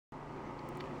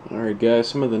Alright guys,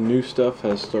 some of the new stuff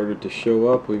has started to show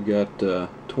up. We've got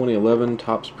 2011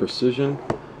 Topps Precision.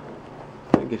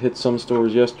 I think it hit some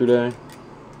stores yesterday.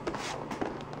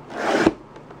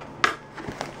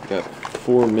 Got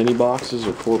 4 mini boxes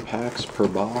or 4 packs per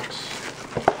box,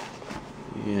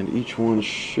 and each one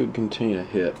should contain a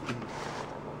hit.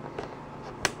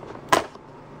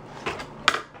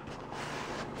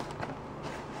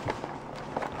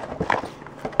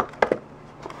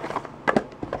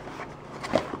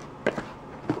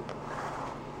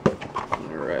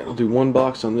 Alright, I'll do one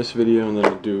box on this video and then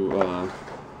I'll do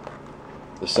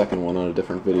the second one on a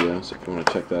different video, so if you want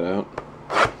to check that out,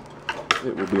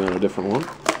 it will be on a different one.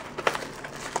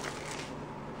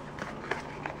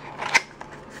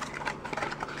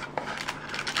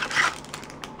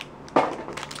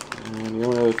 And the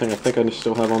only other thing I think I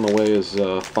still have on the way is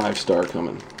 5-star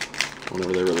coming,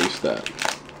 whenever they release that.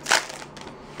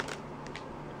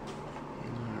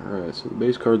 Alright, so the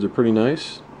base cards are pretty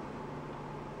nice.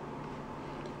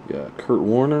 We got Kurt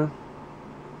Warner,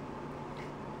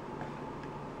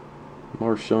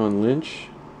 Marshawn Lynch,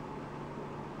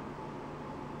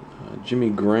 Jimmy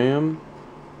Graham.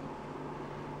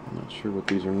 I'm not sure what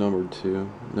these are numbered to.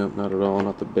 Nope, not at all,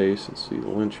 not the base. Let's see, the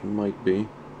Lynch might be.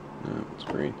 No, it's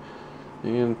green.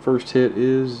 And first hit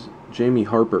is Jamie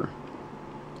Harper,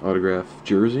 autograph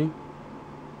jersey.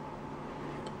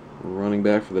 Running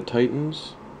back for the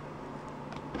Titans.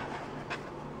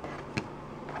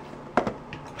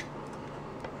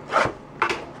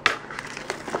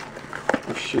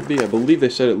 There should be, I believe they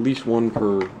said at least one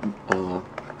per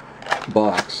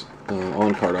box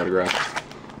on-card autograph.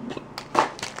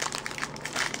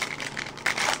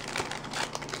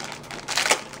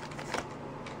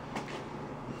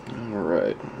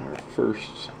 Alright, our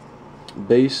first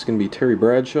base is going to be Terry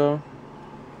Bradshaw,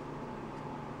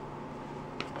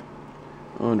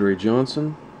 Andre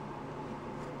Johnson,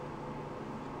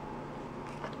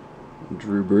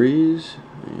 Drew Brees,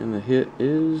 and the hit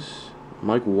is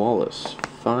Mike Wallace,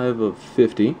 5 of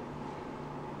 50.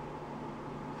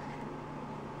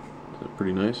 That's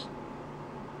pretty nice.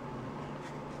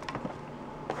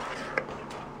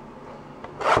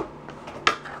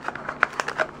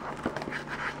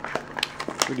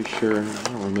 Pretty sure, I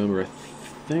don't remember, I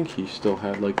think he still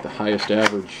had like the highest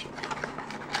average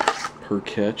per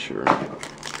catch, or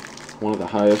one of the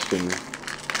highest in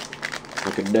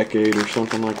like a decade or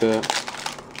something like that.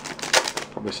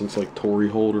 Probably since like Torrey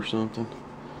Holt or something.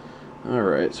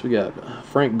 Alright, so we got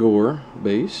Frank Gore,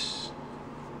 base.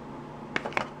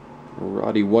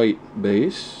 Roddy White,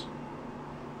 base.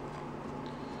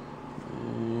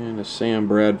 And a Sam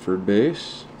Bradford,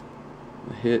 base.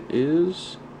 The hit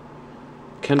is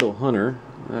Kendall Hunter.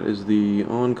 That is the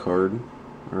on-card,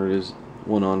 or it is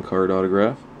one on-card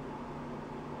autograph.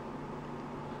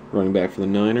 Running back for the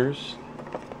Niners.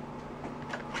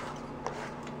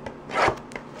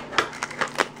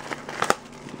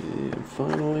 And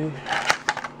finally,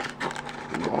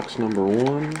 box number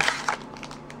 1.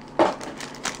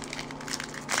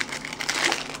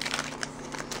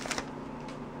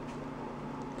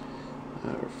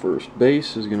 Our first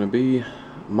base is going to be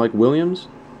Mike Williams,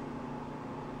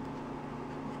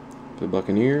 the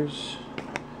Buccaneers.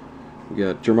 We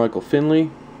got Jermichael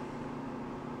Finley,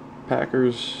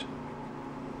 Packers,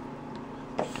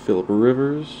 Phillip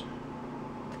Rivers,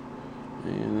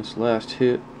 and this last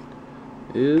hit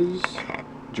is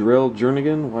Jarrell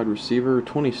Jernigan, wide receiver,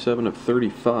 27 of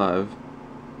 35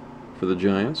 for the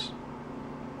Giants.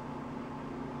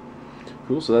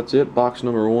 Cool, so that's it, box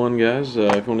number 1, guys.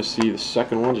 If you want to see the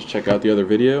second one, just check out the other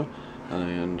video,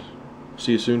 and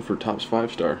see you soon for Topps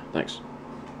 5-star. Thanks.